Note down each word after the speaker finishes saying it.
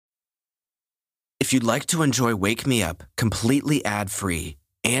If you'd like to enjoy Wake Me Up completely ad-free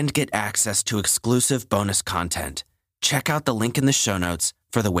and get access to exclusive bonus content, check out the link in the show notes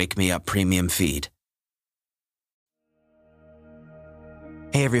for the Wake Me Up premium feed.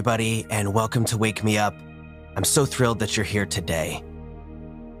 Hey everybody, and welcome to Wake Me Up. I'm so thrilled that you're here today.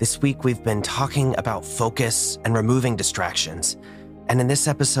 This week we've been talking about focus and removing distractions. And in this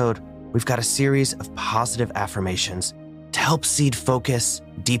episode, we've got a series of positive affirmations to help seed focus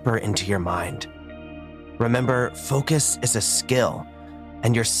deeper into your mind. Remember, focus is a skill,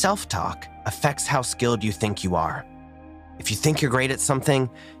 and your self-talk affects how skilled you think you are. If you think you're great at something,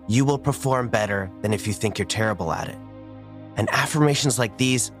 you will perform better than if you think you're terrible at it. And affirmations like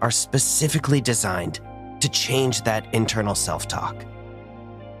these are specifically designed to change that internal self-talk.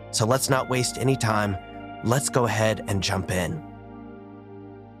 So let's not waste any time. Let's go ahead and jump in.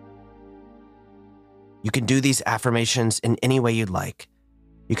 You can do these affirmations in any way you'd like.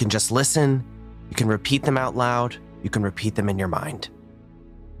 You can just listen, you can repeat them out loud, you can repeat them in your mind.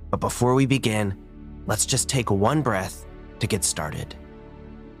 But before we begin, let's just take one breath to get started.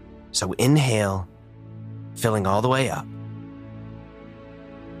 So inhale, filling all the way up.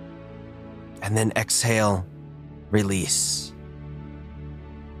 And then exhale, release.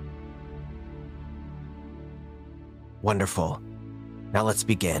 Wonderful. Now let's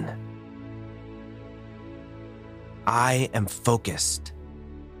begin. I am focused.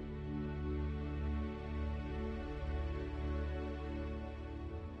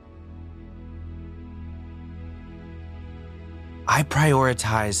 I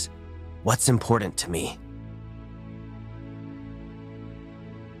prioritize what's important to me.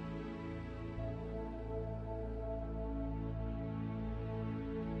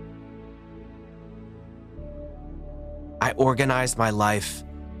 I organize my life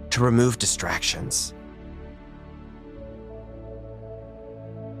to remove distractions.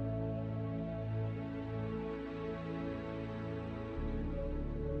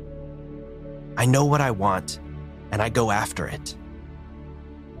 I know what I want, and I go after it.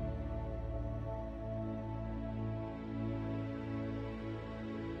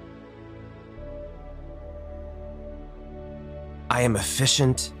 I am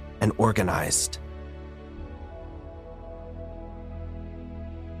efficient and organized.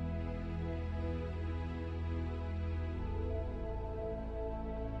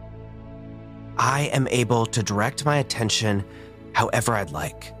 I am able to direct my attention however I'd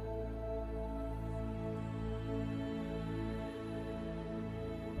like.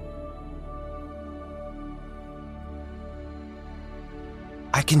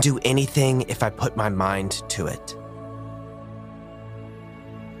 I can do anything if I put my mind to it.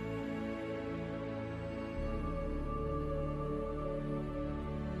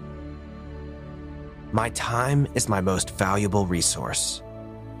 My time is my most valuable resource.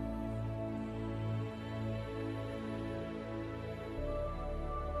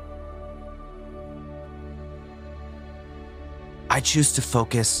 I choose to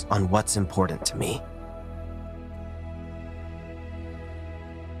focus on what's important to me.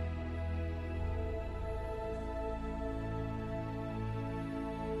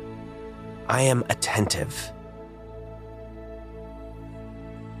 I am attentive.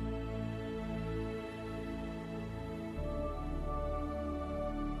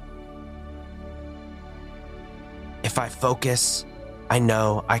 If I focus, I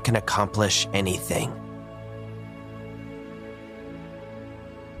know I can accomplish anything.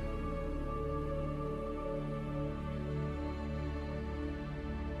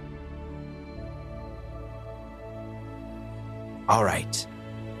 All right.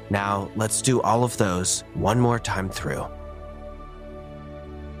 Now, let's do all of those one more time through.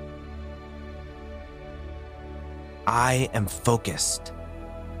 I am focused.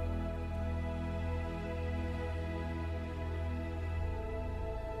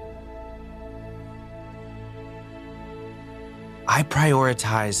 I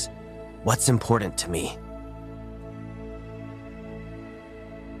prioritize what's important to me.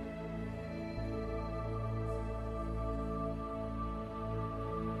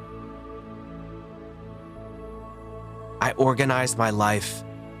 I organize my life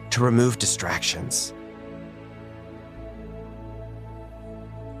to remove distractions.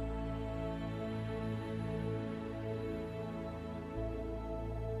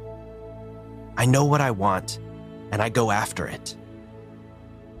 I know what I want, and I go after it.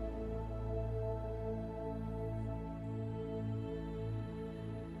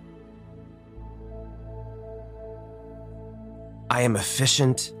 I am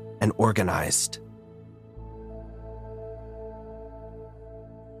efficient and organized.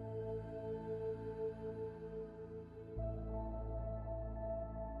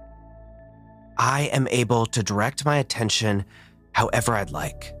 I am able to direct my attention however I'd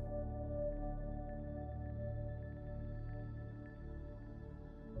like.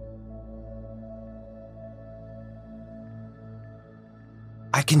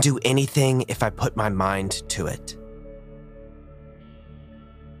 I can do anything if I put my mind to it.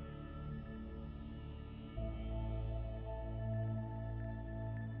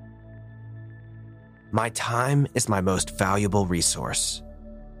 My time is my most valuable resource.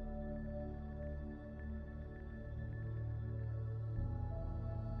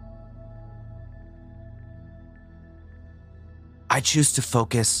 I choose to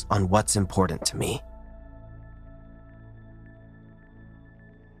focus on what's important to me.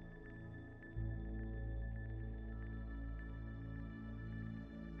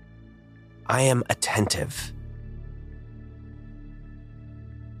 I am attentive.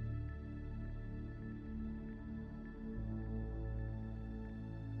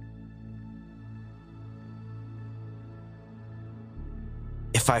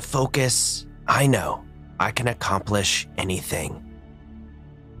 If I focus, I know I can accomplish anything.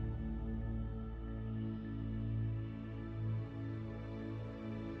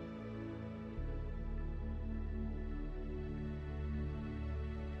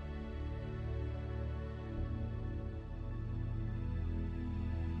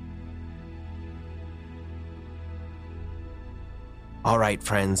 All right,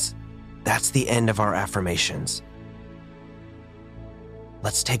 friends, that's the end of our affirmations.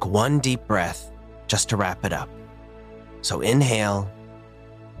 Let's take one deep breath just to wrap it up. So inhale,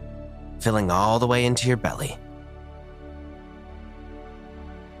 filling all the way into your belly.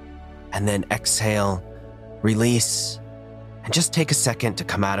 And then exhale, release, and just take a second to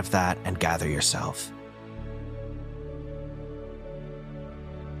come out of that and gather yourself.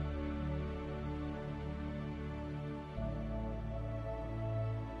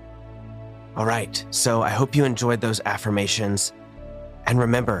 All right, so I hope you enjoyed those affirmations. And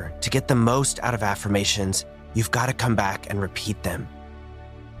remember, to get the most out of affirmations, you've got to come back and repeat them.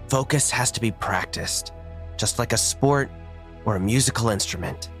 Focus has to be practiced, just like a sport or a musical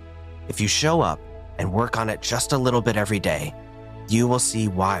instrument. If you show up and work on it just a little bit every day, you will see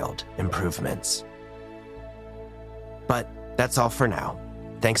wild improvements. But that's all for now.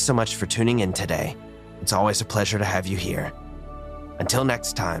 Thanks so much for tuning in today. It's always a pleasure to have you here. Until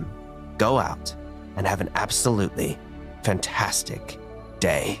next time, go out and have an absolutely fantastic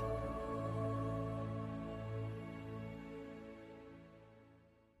day.